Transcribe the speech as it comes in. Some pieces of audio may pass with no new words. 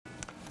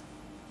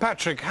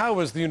Patrick, how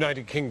was the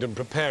United Kingdom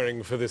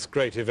preparing for this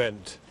great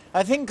event?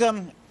 I think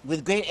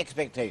with great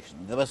expectation.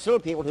 There were still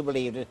people who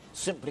believed it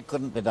simply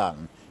couldn't be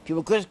done.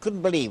 People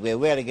couldn't believe we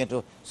were really going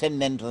to send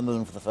men to the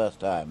moon for the first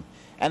time.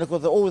 And of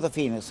course, there was always the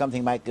feeling that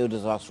something might go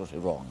disastrously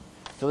wrong.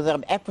 So there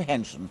was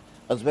apprehension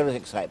as well as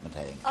excitement,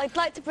 I think. I'd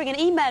like to bring an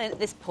email in at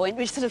this point,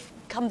 which sort of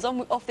comes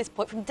on off this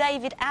point, from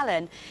David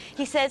Allen.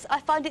 He says, I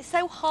find it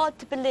so hard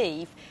to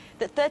believe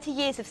that 30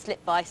 years have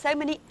slipped by, so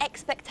many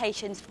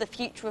expectations for the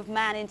future of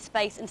man in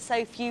space, and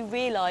so few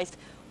realised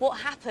what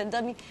happened. I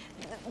mean,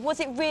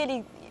 was it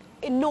really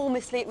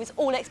enormously, it was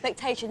all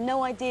expectation,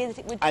 no idea that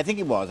it would... I think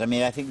it was. I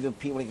mean, I think the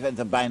people expected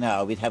that by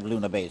now we'd have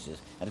lunar bases.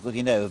 And of course,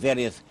 you know,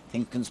 various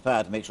things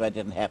conspired to make sure it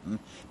didn't happen.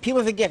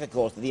 People forget, of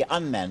course, that the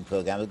unmanned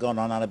program has gone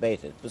on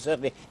unabated. But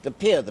certainly, it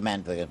appeared the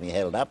manned program to be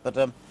held up, but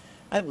I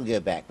think we'll go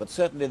back. But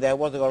certainly there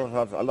was a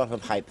lot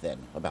of hype then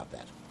about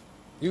that.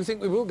 You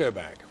think we will go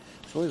back?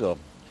 Sure we will.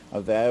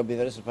 I'll be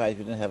very surprised if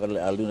we didn't have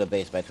a lunar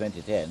base by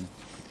 2010.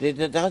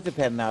 It does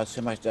depend now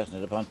so much, doesn't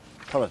it, upon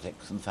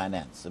politics and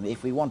finance. I mean,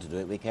 if we want to do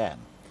it, we can.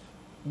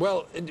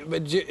 Well,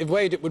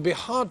 Wade, it would be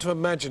hard to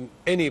imagine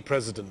any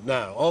president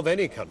now, of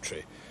any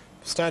country,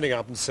 standing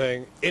up and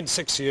saying, in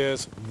 6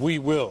 years, we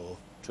will.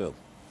 True.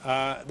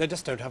 They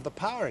just don't have the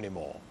power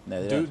anymore.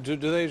 No, they don't. Do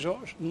they,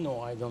 Zhores?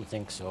 No, I don't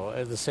think so.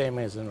 The same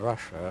as in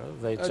Russia.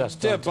 They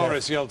just dear don't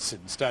Boris Yeltsin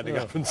standing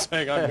up and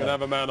saying, I'm going to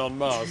have a man on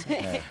Mars.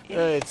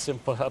 It's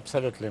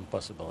absolutely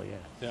impossible, yeah.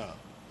 Yeah.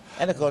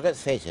 And of course,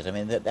 let's face it, I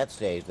mean, at that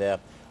stage there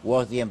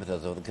was the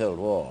impetus of the Cold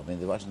War. I mean,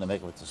 there wasn't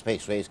America with the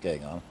space race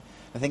going on.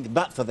 I think,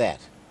 but for that,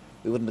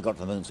 we wouldn't have got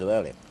to the moon so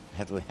early.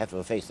 Have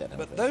to face that.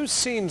 But those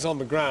scenes on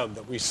the ground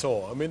that we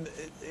saw, I mean,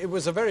 it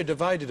was a very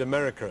divided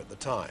America at the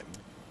time.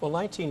 Well,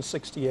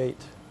 1968,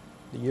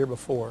 the year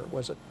before,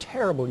 was a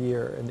terrible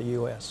year in the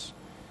U.S.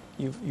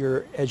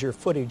 As your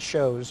footage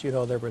shows, you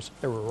know, there were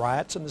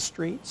riots in the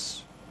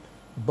streets,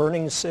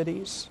 burning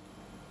cities.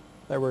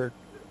 There were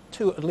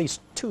at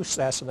least two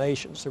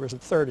assassinations. There was a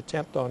third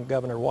attempt on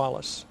Governor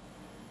Wallace.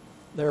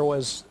 There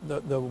was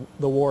the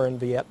war in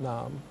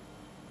Vietnam.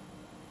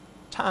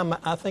 Time,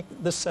 I think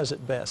this says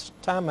it best.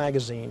 Time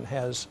magazine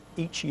has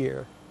each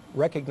year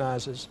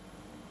recognizes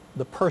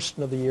the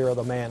person of the year or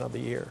the man of the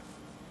year.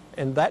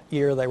 And that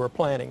year they were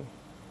planning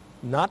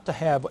not to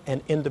have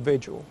an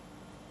individual,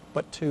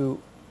 but to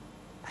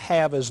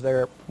have as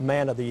their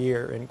man of the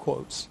year, in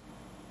quotes,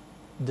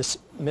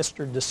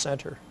 Mr.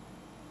 Dissenter,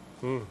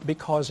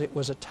 because it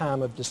was a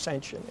time of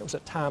dissension. It was a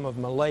time of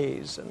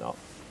malaise and all.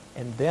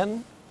 And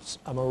then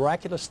a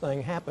miraculous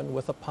thing happened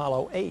with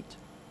Apollo 8.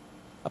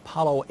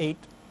 Apollo 8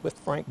 with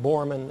Frank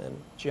Borman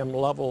and Jim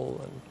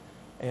Lovell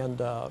and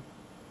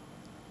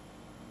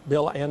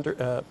Bill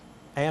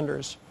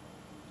Anders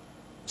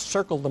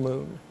circled the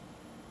moon,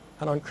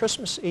 and on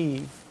Christmas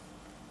Eve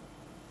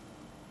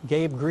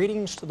gave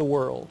greetings to the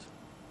world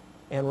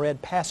and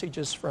read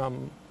passages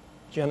from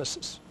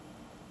Genesis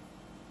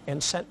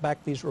and sent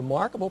back these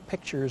remarkable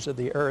pictures of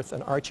the earth.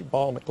 And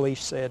Archibald MacLeish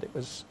said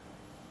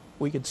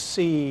we could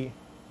see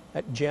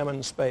that gem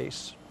in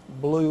space,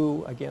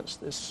 blue against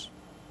this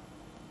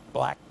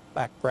black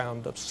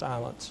background of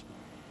silence.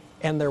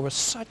 And there was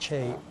such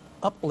a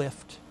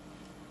uplift.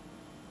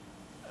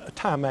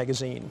 Time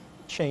magazine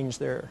changed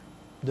their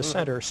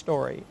Dissenter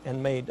story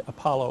and made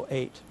Apollo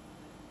 8.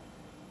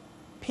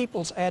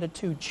 People's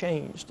attitude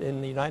changed in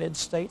the United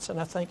States and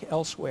I think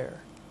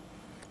elsewhere.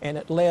 And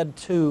it led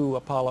to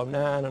Apollo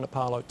 9 and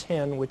Apollo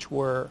 10, which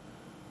were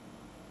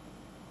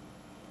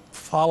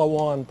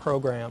follow-on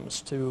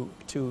programs to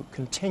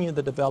continue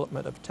the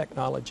development of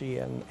technology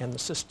and the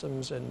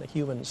systems and the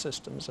human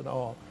systems and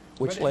all,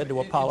 which led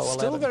to Apollo 11.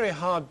 It's still very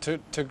hard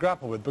to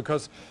grapple with,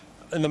 because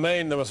in the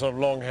main there were sort of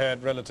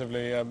long-haired,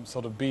 relatively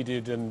sort of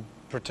beaded and,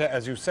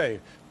 as you say,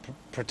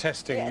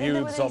 protesting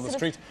youths on the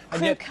streets.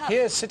 And yet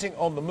here, sitting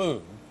on the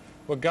moon,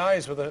 were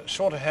guys with a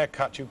shorter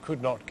haircut you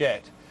could not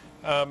get,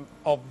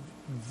 of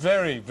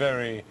very,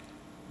 very,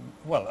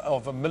 well,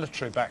 of a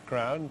military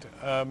background.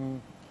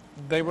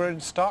 They were in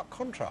stark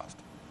contrast.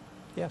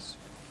 Yes.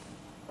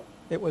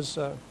 It was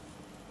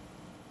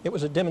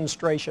a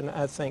demonstration,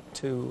 I think,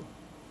 to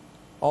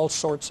all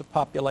sorts of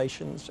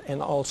populations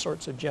and all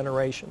sorts of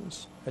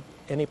generations at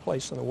any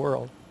place in the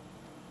world,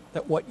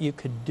 that what you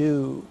could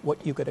do,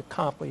 what you could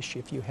accomplish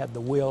if you had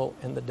the will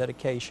and the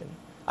dedication.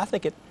 I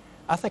think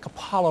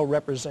Apollo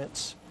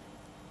represents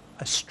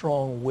a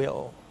strong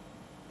will,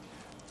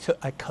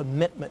 a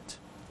commitment.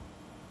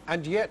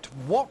 And yet,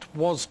 what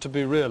was to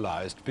be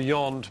realized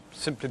beyond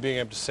simply being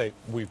able to say,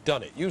 we've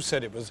done it? You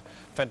said it was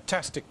a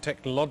fantastic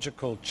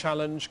technological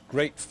challenge,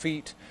 great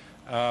feat.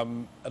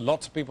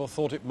 Lots of people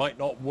thought it might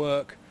not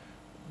work.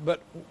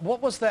 But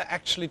what was there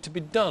actually to be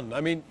done?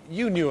 I mean,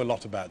 you knew a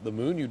lot about the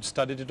moon. You'd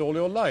studied it all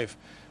your life.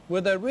 Were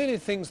there really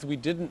things that we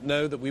didn't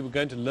know that we were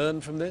going to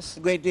learn from this?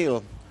 A great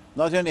deal.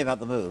 Not only about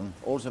the moon,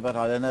 also about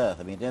our own Earth.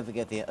 I mean, don't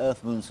forget the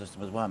Earth-Moon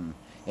system as one.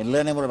 In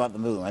learning more about the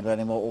moon, I'm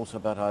learning more also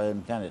about our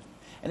own planet.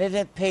 And it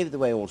had paved the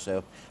way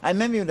also. I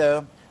remember, you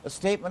know, a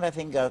statement, I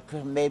think,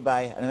 made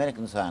by an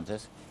American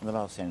scientist in the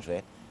last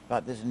century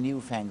about this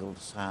newfangled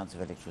science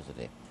of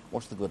electricity.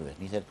 what's the good of it?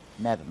 And he said,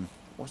 Madam,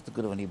 what's the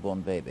good of a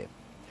newborn baby?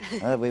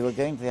 We were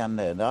going to the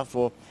unknown. After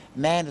all,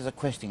 man is a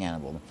questing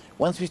animal.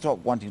 Once we stop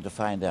wanting to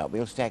find out,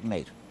 we'll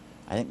stagnate.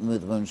 I think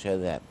the moon showed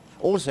that.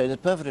 Also,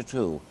 it's perfectly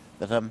true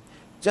that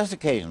just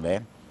occasionally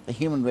the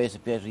human race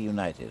appears to be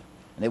united.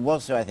 And it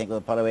was so, I think, with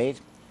Apollo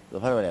 8,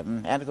 with Apollo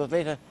 11, and of course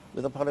later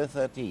with Apollo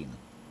 13.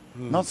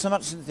 Not so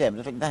much since then,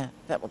 but I think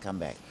that will come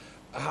back.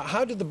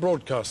 How did the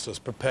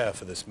broadcasters prepare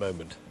for this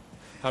moment?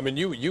 I mean,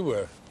 you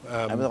were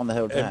I was on the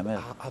whole time,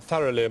 yes.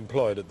 Thoroughly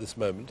employed at this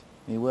moment.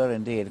 We were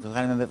indeed, because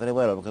I remember it very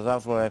well, because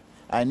after all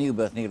I knew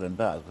both Neil and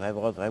Buzz,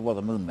 because I was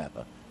a moon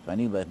mapper, so I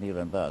knew both Neil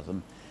and Buzz.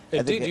 And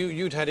indeed,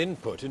 you'd had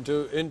input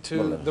into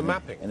the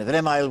mapping. In a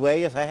very mild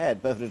way, yes, I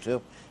had, perfectly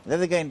true. And then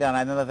they're going down,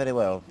 I remember very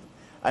well.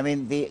 I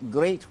mean, the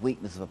great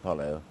weakness of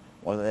Apollo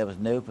was that there was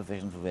no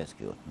provision for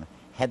rescue.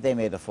 Had they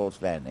made a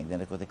false landing,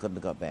 then of course they couldn't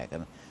have got back.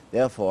 And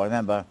therefore, I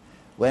remember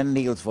when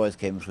Neil's voice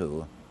came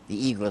through, the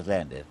Eagle has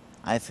landed,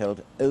 I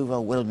felt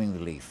overwhelming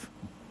relief.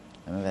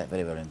 I remember that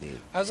very well indeed.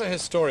 As a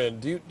historian,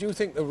 do you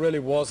think there really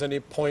was any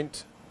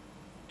point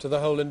to the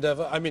whole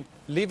endeavour? I mean,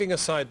 leaving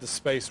aside the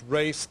space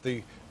race,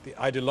 the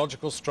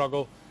ideological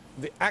struggle,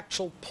 the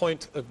actual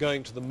point of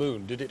going to the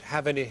moon, did it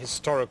have any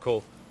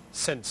historical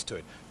sense to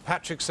it?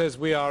 Patrick says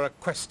we are a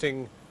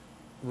questing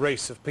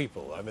race of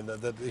people. I mean,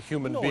 the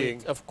human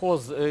being... Of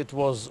course, it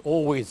was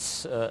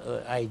always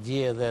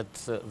idea that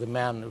the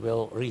man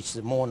will reach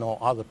the moon or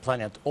other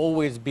planet,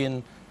 always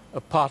been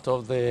a part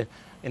of the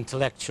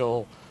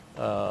intellectual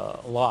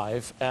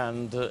life,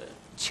 and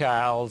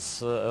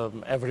child's,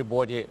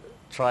 everybody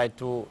tried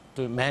to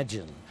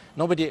imagine.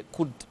 Nobody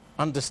could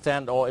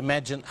understand or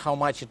imagine how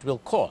much it will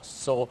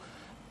cost. So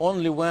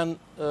only when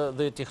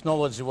the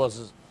technology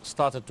was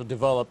started to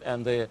develop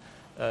and the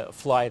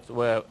flight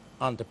were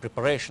under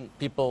preparation,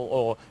 people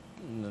or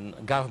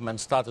government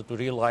started to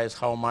realize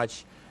how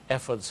much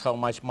efforts, how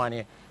much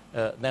money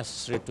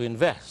necessary to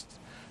invest.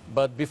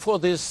 But before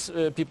this,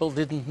 people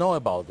didn't know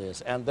about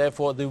this, and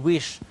therefore the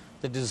wish,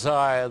 the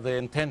desire, the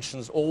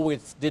intentions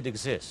always did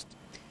exist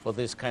for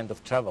this kind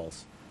of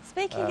travels.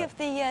 Speaking of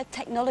the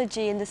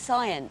technology and the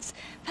science,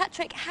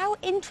 Patrick, how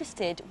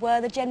interested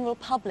were the general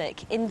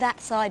public in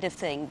that side of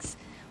things?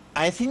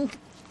 I think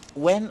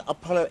when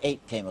Apollo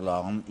 8 came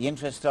along, the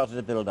interest started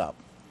to build up.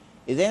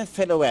 It then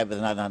fell away with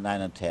 9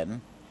 and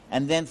 10,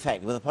 and then, in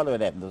fact, with Apollo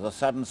 11, there was a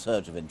sudden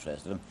surge of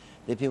interest, and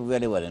the people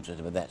really were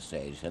interested at that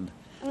stage. And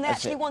they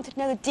actually wanted to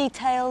know the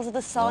details of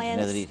the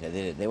science. They wanted to know the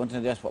details. They wanted to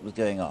know just what was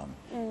going on.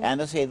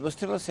 And I say, there was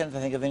still a sense, I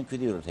think, of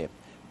incredulity,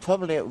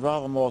 probably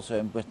rather more so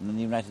in Britain than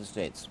the United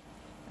States.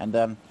 And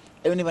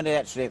only when it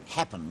actually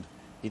happened,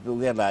 people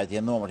realized the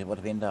enormity of what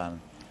had been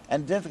done.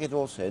 And don't forget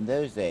also, in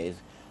those days,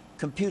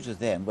 computers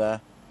then were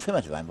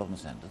primitive by modern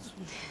standards.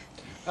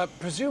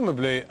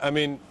 Presumably, I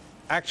mean,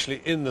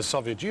 actually in the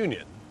Soviet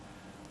Union,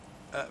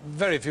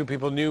 very few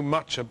people knew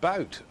much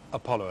about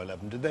Apollo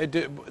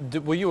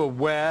 11. Were you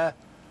aware,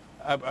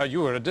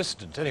 you were a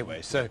dissident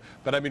anyway, so,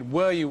 but I mean,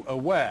 were you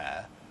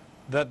aware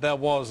that there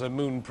was a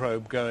moon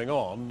probe going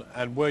on,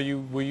 and were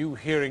you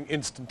hearing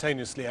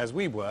instantaneously, as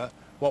we were,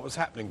 what was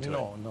happening to it?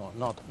 No,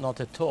 not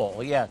at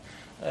all. Yeah,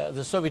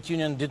 the Soviet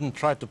Union didn't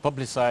try to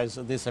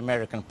publicize this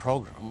American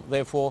program.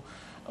 Therefore,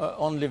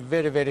 only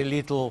very, very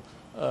little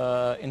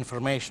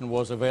information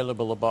was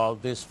available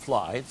about these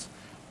flights,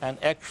 and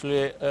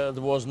actually there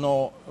was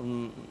no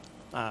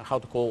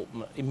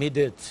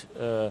immediate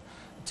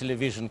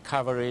television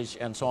coverage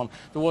and so on.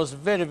 There was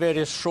very,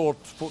 very short,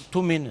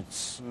 2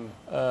 minutes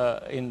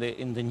in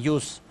the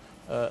news.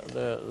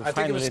 I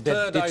think it was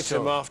third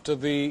item after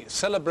the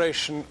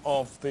celebration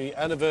of the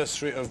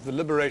anniversary of the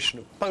liberation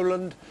of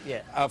Poland,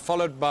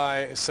 followed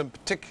by some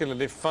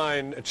particularly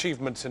fine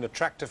achievements in a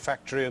tractor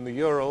factory in the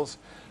Urals,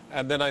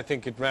 and then I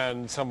think it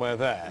ran somewhere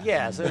there.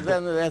 Yes,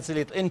 then that's a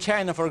little. In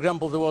China, for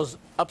example, there was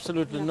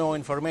absolutely no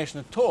information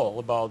at all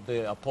about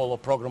the Apollo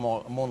program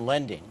or moon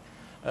landing.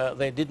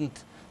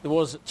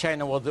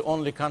 China was the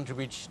only country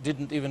which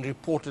didn't even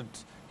report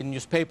it in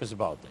newspapers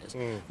about this.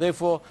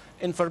 Therefore,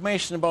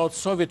 information about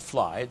Soviet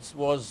flights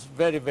was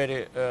very,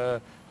 very,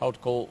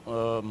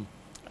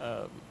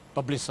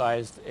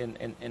 publicized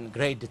in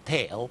great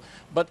detail.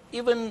 But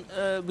even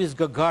with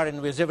Gagarin,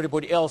 with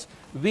everybody else,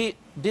 we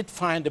did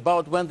find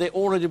about when they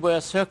already were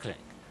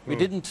circling. We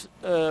didn't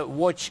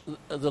watch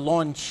the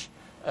launch.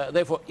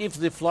 Therefore, if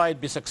the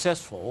flight be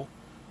successful,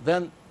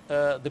 then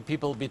the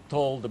people be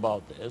told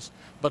about this,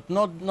 but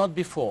not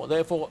before.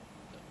 Therefore,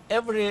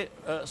 every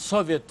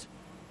Soviet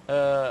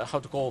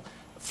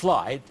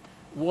flight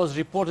was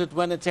reported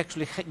when it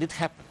actually did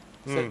happen.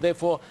 So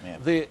therefore,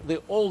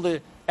 all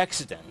the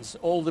accidents,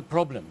 all the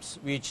problems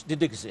which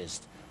did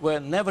exist were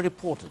never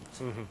reported.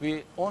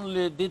 We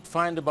only did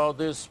find about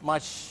this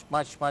much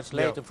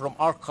later from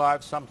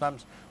archives,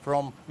 sometimes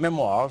from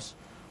memoirs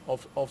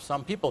of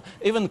some people.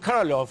 Even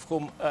Korolev,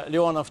 whom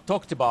Leonov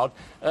talked about,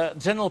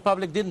 general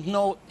public didn't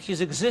know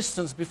his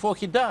existence before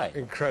he died.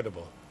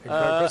 Incredible.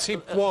 Because he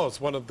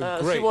was one of the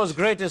great... He was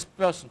greatest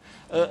person.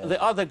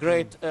 The other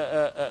great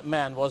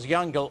man was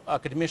Yangel,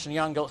 academician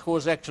Yangel, who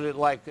was actually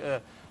like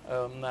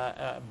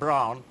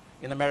Brown.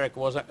 in America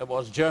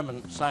was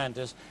German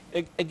scientist.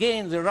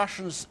 Again, the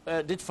Russians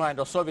did find,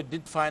 or Soviet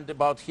did find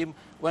about him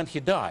when he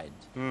died.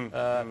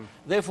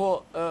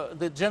 Therefore,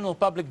 the general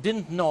public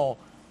didn't know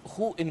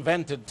who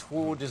invented,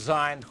 who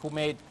designed, who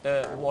made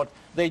what.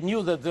 They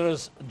knew that there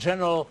is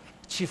general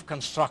chief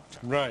constructor,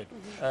 right,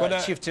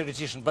 chief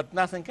theoretician, but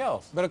nothing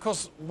else. But of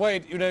course,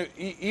 Wade, you know,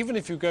 even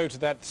if you go to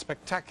that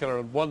spectacular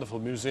and wonderful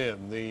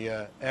museum, the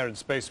Air and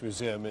Space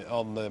Museum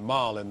on the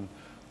Mall in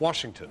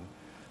Washington,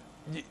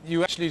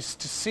 you actually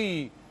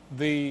see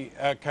the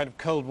kind of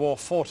Cold War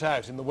fought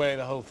out in the way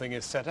the whole thing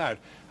is set out.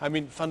 I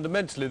mean,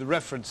 fundamentally, the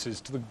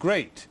references to the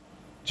great,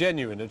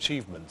 genuine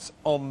achievements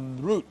en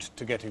route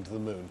to getting to the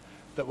moon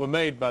that were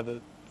made by the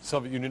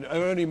Soviet Union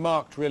are only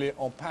marked really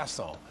en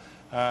passant.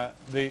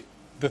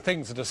 The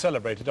things that are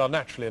celebrated are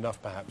naturally enough,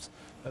 perhaps,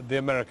 the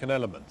American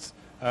elements.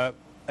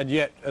 And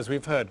yet, as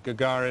we've heard,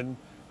 Gagarin,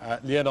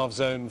 Leonov's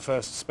own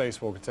first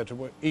spacewalk, etc.,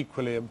 were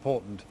equally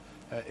important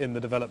in the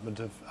development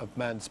of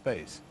manned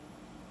space.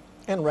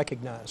 And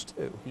recognized,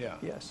 too. Yeah.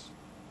 Yes,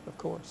 of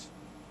course.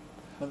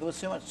 Well, there was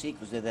so much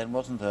secrecy then,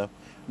 wasn't there?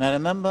 And I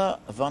remember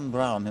von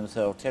Braun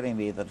himself telling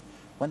me that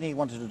one thing he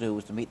wanted to do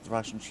was to meet the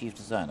Russian chief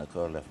designer,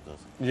 Korolev, of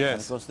course. Yes.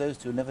 And of course, those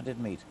two never did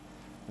meet,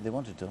 but they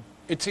wanted to.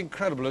 It's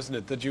incredible, isn't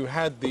it, that you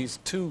had these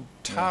two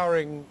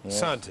towering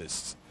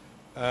scientists,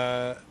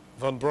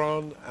 von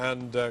Braun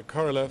and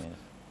Korolev,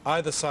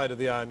 either side of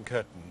the Iron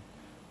Curtain,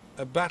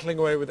 battling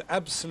away with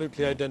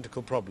absolutely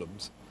identical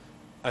problems,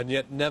 and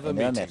yet never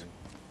meeting.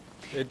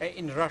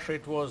 In Russia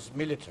it was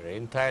military,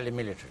 entirely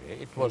military.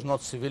 It was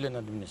not civilian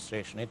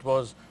administration. It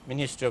was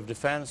Ministry of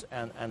Defense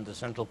and the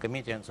Central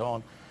Committee and so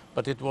on,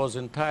 but it was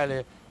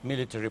entirely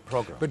military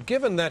program. But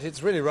given that,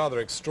 it's really rather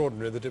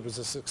extraordinary that it was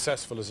as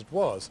successful as it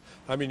was.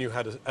 I mean, you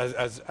had,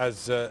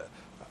 as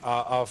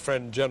our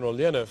friend General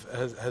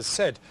Leonov has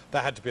said,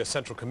 there had to be a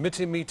Central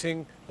Committee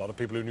meeting, a lot of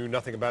people who knew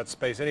nothing about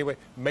space anyway,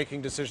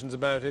 making decisions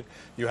about it.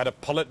 You had a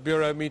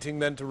Politburo meeting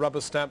then to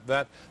rubber stamp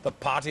that. The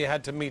party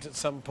had to meet at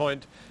some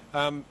point.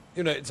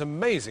 You know, it's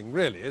amazing,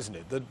 really, isn't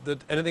it,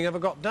 that anything ever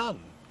got done?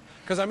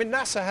 Because, I mean,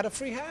 NASA had a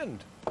free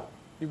hand.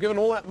 You've given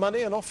all that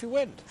money and off you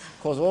went. Of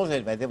course, all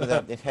it made,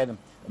 it had a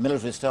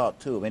military start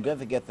too. I mean, don't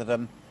forget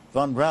that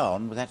von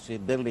Braun was actually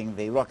building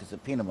the rockets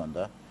at Peenemünde.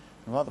 A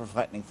rather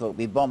frightening thought.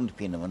 We bombed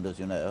Peenemünde, as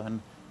you know,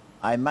 and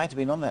I might have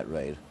been on that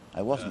raid.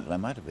 I wasn't, but I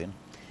might have been.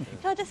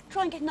 Can I just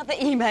try and get another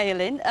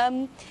email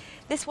in?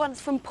 This one's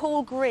from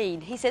Paul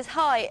Green. He says,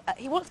 hi,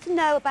 he wants to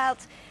know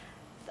about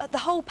the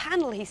whole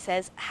panel, he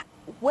says,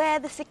 where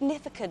the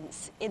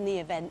significance in the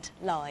event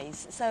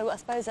lies. So I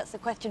suppose that's the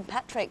question.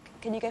 Patrick,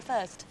 can you go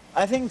first?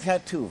 I think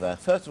two.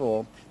 First of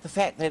all, the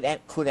fact that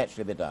it could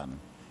actually be done.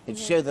 It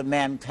showed that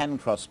man can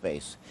cross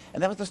space.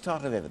 And that was the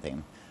start of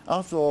everything.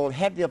 After all,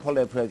 had the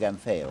Apollo program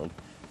failed,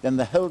 then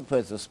the whole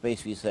process of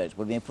space research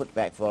would have been put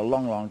back for a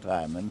long, long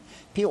time. And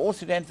people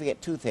also don't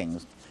forget two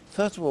things.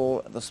 First of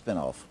all, the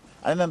spin-off.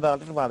 I remember a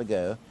little while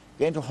ago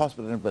going to a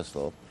hospital in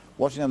Bristol,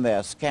 watching them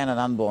there scan an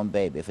unborn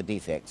baby for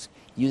defects,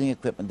 using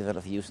equipment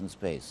developed for use in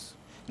space.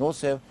 And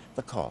also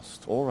the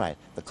cost. All right,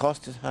 the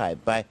cost is high.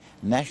 By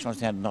national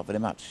standard, not very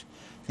much.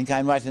 I think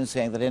I'm right in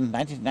saying that in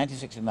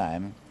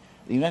 1969,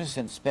 the United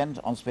States spent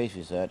on space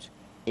research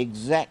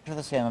exactly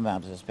the same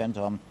amount as it spent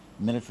on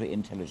military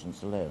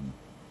intelligence alone.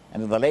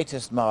 And the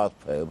latest Mars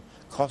probe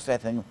cost, I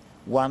think,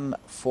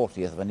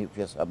 1/40th of a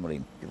nuclear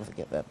submarine. People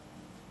forget that.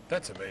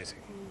 That's amazing.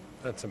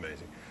 That's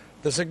amazing.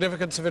 The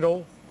significance of it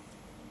all?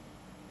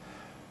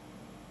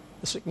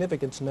 The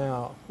significance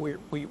now, we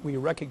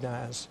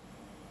recognize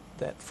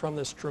that from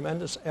this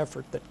tremendous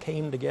effort that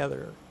came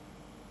together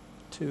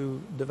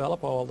to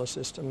develop all the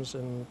systems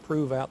and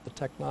prove out the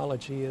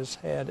technology has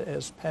had,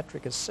 as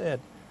Patrick has said,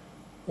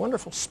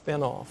 wonderful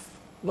spin-off.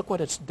 Look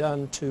what it's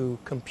done to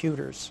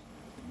computers.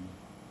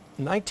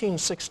 In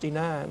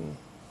 1969,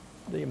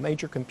 the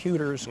major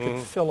computers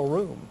could fill a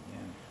room.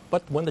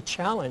 But when the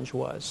challenge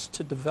was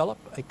to develop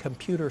a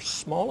computer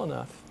small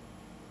enough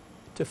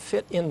to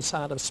fit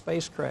inside of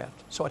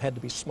spacecraft, so it had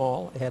to be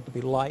small, it had to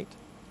be light,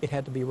 it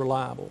had to be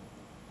reliable.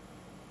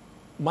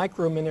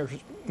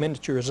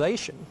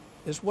 Micro-miniaturization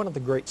is one of the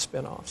great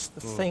spin-offs,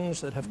 the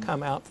things that have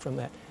come out from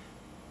that.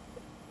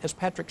 As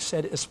Patrick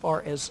said, as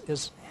far as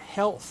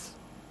health,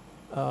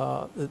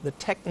 the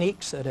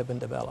techniques that have been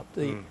developed,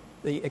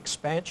 the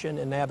expansion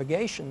in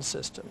navigation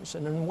systems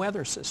and in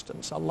weather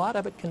systems, a lot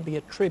of it can be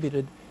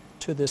attributed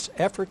to this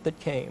effort that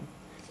came.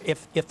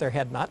 If there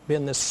had not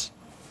been this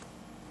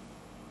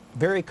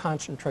very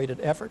concentrated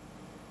effort,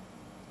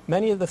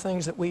 many of the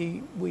things that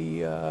we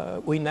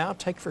now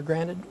take for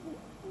granted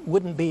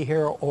wouldn't be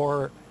here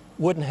or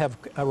wouldn't have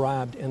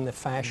arrived in the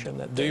fashion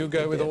that Do you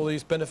go with did. all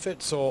these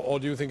benefits, or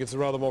do you think it's a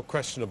rather more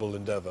questionable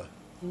endeavor?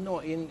 No,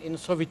 in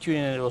Soviet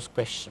Union it was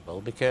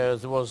questionable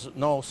because there was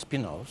no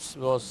spin-offs,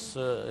 there was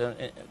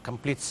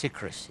complete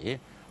secrecy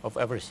of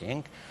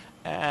everything,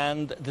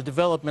 and the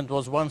development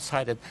was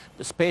one-sided.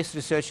 The space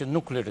research and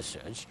nuclear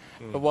research,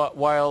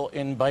 while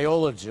in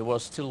biology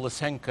was still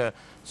Lysenko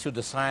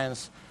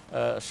pseudoscience,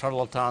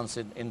 charlatans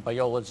in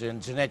biology,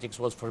 and genetics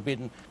was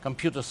forbidden.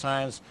 Computer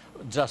science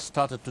just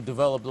started to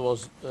develop. There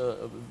was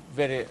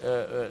very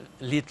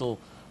little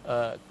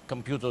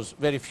computers,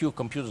 very few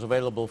computers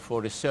available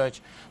for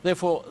research.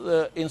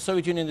 Therefore, in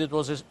Soviet Union it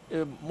was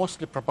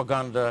mostly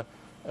propaganda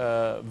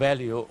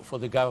value for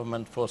the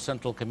government, for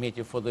Central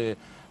Committee, for the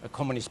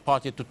Communist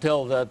Party to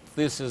tell that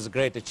this is a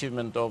great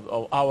achievement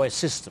of our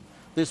system.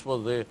 This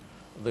was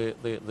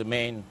the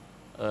main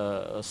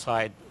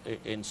side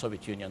in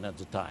Soviet Union at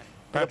the time.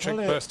 Patrick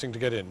bursting to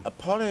get in.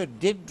 Apollo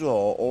did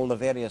draw all the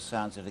various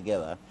sciences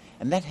together,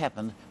 and that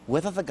happened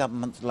whether the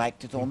governments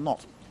liked it or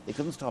not. They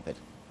couldn't stop it.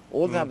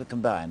 All of them were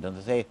combined, and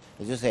to say,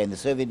 as you say, in the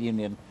Soviet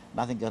Union,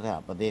 nothing got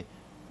out, but the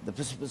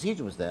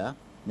procedure was there, and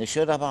they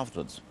showed up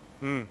afterwards.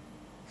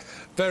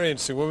 Very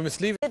interesting. Well, we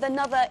must leave it. With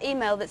another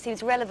email that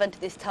seems relevant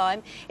at this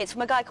time. It's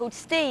from a guy called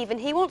Steve, and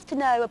he wants to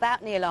know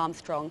about Neil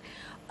Armstrong.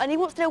 And he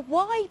wants to know,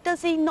 why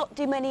does he not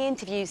do many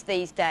interviews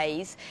these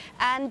days?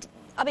 And,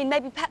 I mean,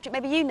 maybe, Patrick,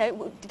 maybe you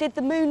know, did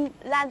the moon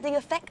landing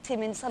affect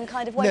him in some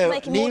kind of way to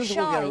make him more shy?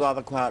 No, Neil's a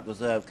rather quiet,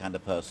 reserved kind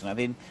of person. I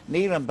mean,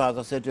 Neil and Buzz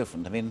are so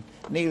different. I mean,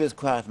 Neil is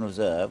quiet and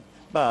reserved.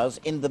 Buzz,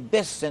 in the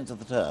best sense of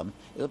the term,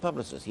 is a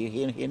publicist.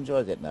 He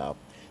enjoys it now.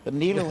 But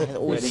Neil has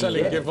always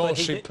selling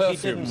Givenchy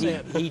perfumes.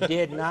 He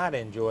did not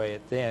enjoy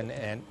it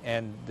then,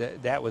 and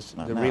that was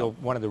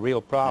one of the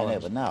real problems. I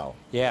know, but now.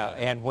 Yeah,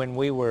 and when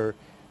we were,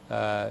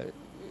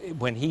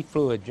 when he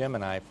flew a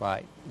Gemini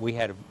flight, we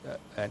had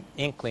an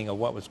inkling of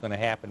what was going to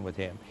happen with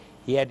him.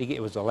 He had to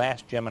it was the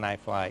last Gemini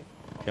flight,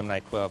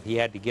 Gemini 12. He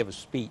had to give a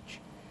speech.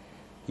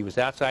 He was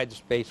outside the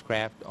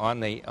spacecraft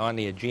on the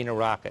Agena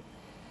rocket,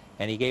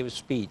 and he gave a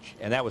speech,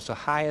 and that was the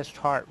highest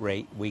heart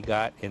rate we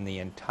got in the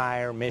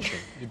entire mission.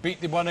 You beat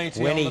the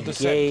 180 when on the he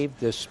descent. gave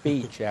the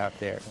speech out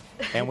there,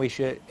 and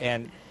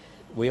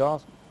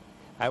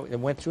it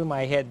went through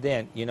my head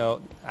then, you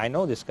know, I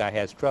know this guy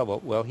has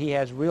trouble. Well, he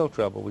has real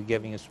trouble with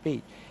giving a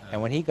speech.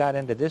 And when he got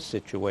into this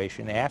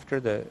situation after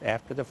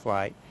the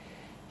flight,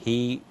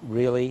 he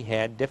really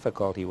had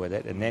difficulty with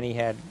it. And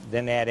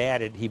then that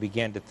added, he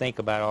began to think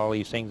about all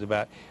these things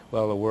about,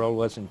 well, the world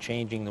wasn't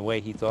changing the way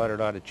he thought it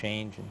ought to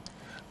change.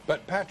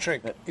 But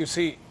Patrick, you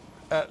see,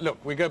 look,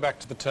 we go back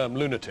to the term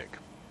lunatic.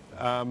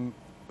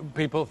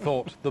 People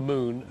thought the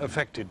moon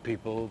affected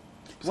people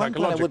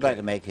psychologically. One point I would like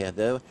to make here,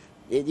 though,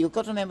 you've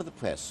got to remember the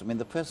press. I mean,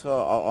 the press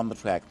are on the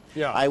track.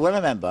 Yeah. I well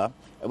remember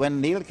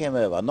when Neil came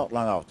over, not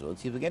long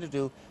afterwards, he began to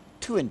do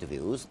 2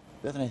 interviews,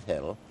 both in his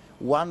hill,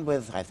 one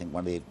with, I think,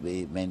 one of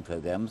the main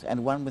programs,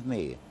 and one with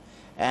me.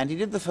 And he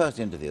did the first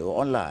interview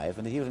on live,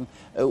 and he was saying,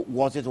 oh,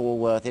 was it all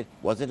worth it?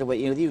 Was it a way,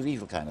 you know, the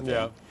usual kind of thing.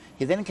 Yeah.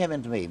 He then came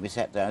in to me, we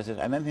sat down,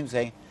 I remember him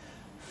saying,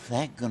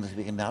 thank goodness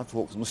we can now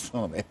talk some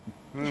astronomy.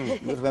 You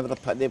remember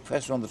the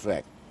pressure on the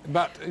track.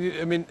 But,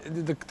 I mean,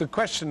 the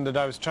question that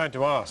I was trying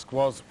to ask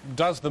was,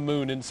 does the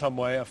moon in some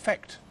way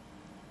affect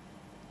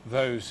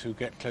those who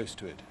get close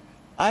to it?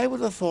 I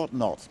would have thought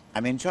not. I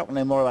mean, Chuck will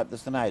know more about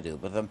this than I do,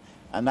 but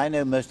and I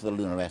know most of the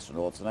lunar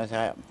astronauts, and I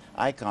say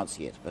I can't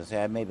see it, but I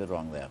say I may be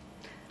wrong there.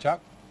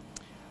 Chuck?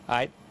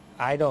 I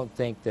don't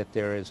think that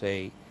there is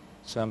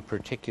some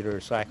particular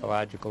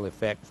psychological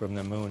effect from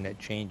the moon that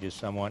changes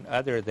someone,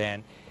 other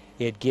than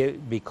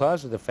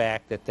because of the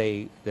fact that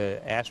the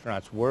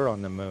astronauts were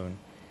on the moon.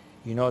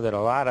 You know that a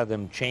lot of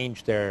them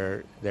changed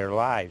their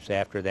lives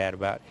after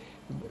that.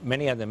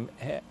 Many of them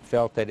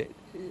felt that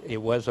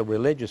it was a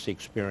religious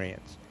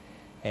experience,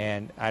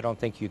 and I don't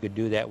think you could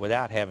do that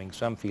without having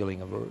some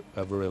feeling of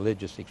a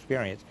religious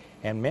experience.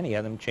 And many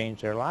of them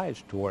changed their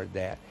lives toward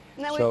that.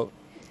 Now so,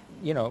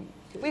 you know.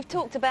 We've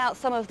talked about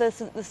some of the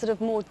sort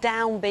of more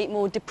downbeat,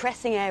 more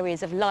depressing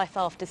areas of life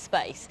after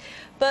space,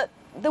 but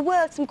there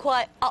were some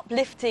quite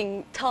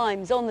uplifting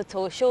times on the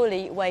tour,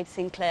 surely, Wade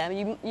St Clair. I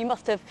mean, you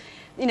must have,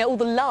 you know, all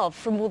the love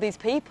from all these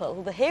people,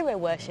 all the hero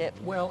worship.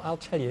 Well, I'll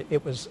tell you,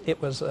 it was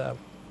a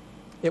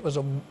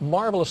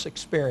marvelous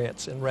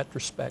experience in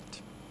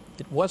retrospect.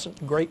 It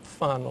wasn't great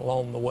fun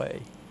along the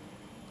way.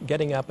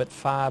 Getting up at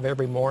 5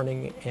 every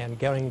morning and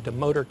going to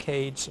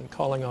motorcades and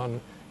calling on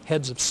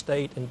heads of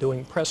state and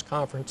doing press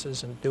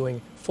conferences and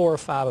doing 4 or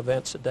 5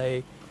 events a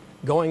day,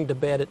 going to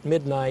bed at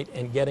midnight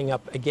and getting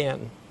up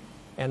again.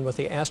 And with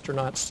the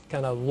astronauts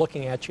kind of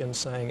looking at you and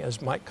saying,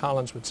 as Mike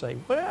Collins would say,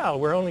 well,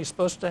 we're only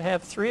supposed to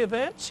have 3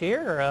 events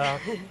here.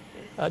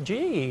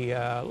 Gee,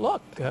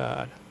 look,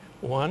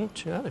 1,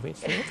 2, 3,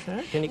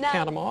 4, can you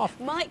count them off?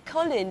 Mike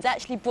Collins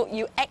actually brought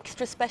you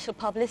extra special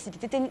publicity,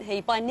 didn't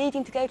he, by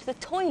needing to go to the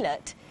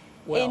toilet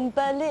in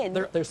Berlin?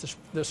 There's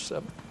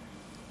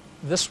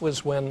this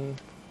was when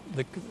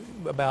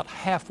about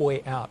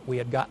halfway out we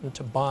had gotten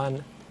to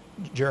Bonn,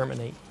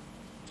 Germany,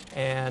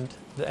 and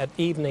that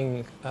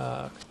evening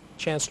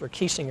Chancellor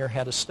Kiesinger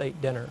had a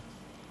state dinner,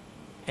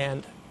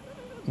 and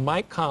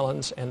Mike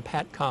Collins and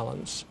Pat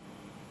Collins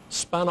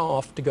spun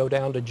off to go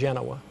down to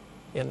Genoa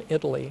in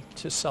Italy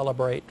to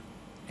celebrate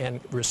and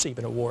receive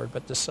an award,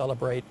 but to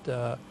celebrate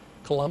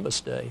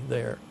Columbus Day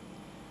there.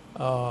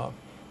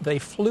 They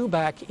flew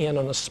back in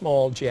on a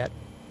small jet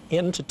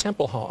into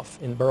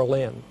Tempelhof in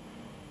Berlin,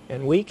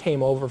 and we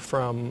came over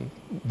from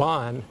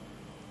Bonn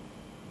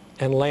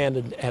and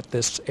landed at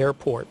this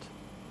airport,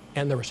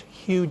 and there was a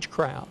huge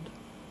crowd.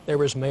 There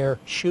was Mayor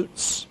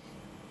Schutz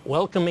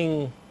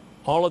welcoming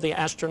all of the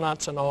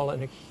astronauts and all,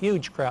 in a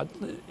huge crowd,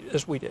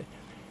 as we did.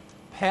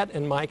 Pat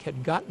and Mike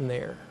had gotten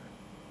there,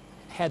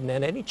 hadn't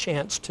had any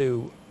chance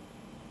to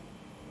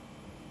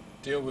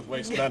deal with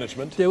waste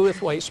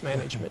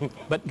management.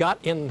 But got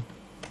in,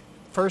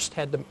 first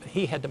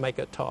he had to make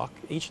a talk,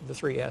 each of the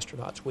 3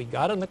 astronauts. We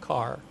got in the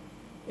car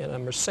in a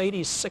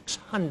Mercedes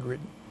 600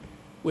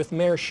 with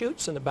Mayor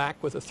Schutz in the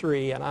back with the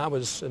 3, and I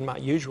was in my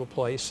usual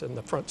place in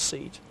the front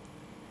seat.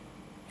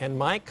 And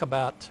Mike,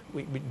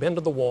 we'd been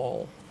to the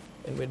wall,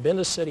 and we'd been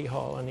to City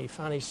Hall, and he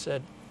finally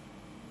said,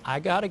 "I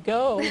gotta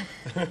go."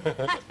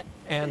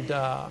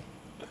 And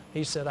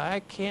he said, "I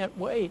can't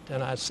wait."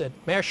 And I said,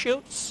 "Mayor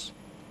Schutz,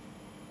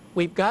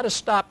 we've got to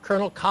stop.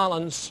 Colonel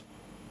Collins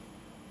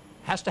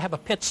has to have a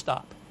pit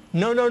stop."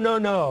 No,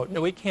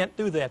 we can't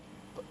do that.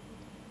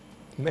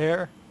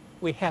 Mayor,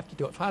 we have to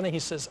do it. Finally, he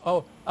says,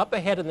 "Oh, up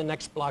ahead in the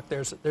next block,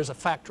 there's a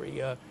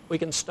factory. We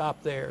can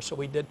stop there." So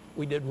we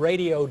did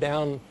radio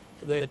down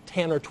the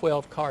 10 or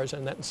 12 cars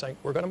in that and saying,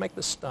 "We're going to make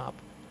this stop.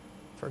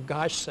 For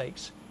gosh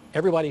sakes,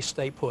 everybody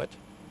stay put.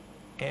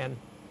 And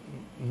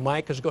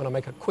Mike is going to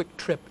make a quick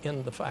trip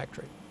in the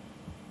factory,"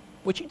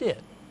 which he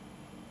did.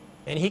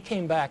 And he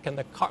came back, and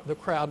the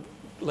crowd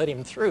let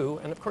him through.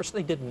 And of course,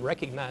 they didn't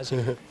recognize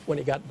him when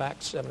he got back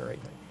 7 or 8.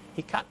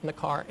 He got in the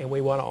car, and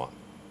we went on.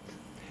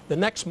 The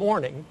next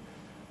morning,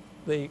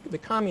 the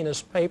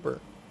communist paper,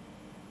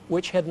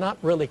 which had not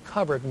really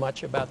covered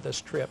much about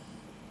this trip,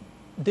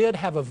 did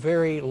have a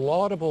very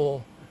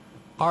laudable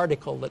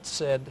article that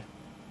said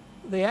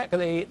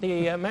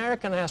the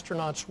American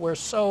astronauts were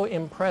so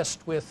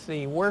impressed with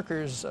the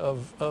workers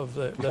of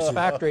the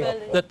factory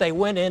that they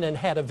went in and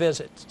had a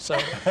visit. So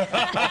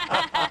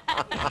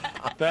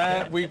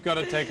we've got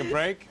to take a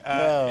break.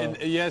 No.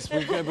 Yes,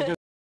 because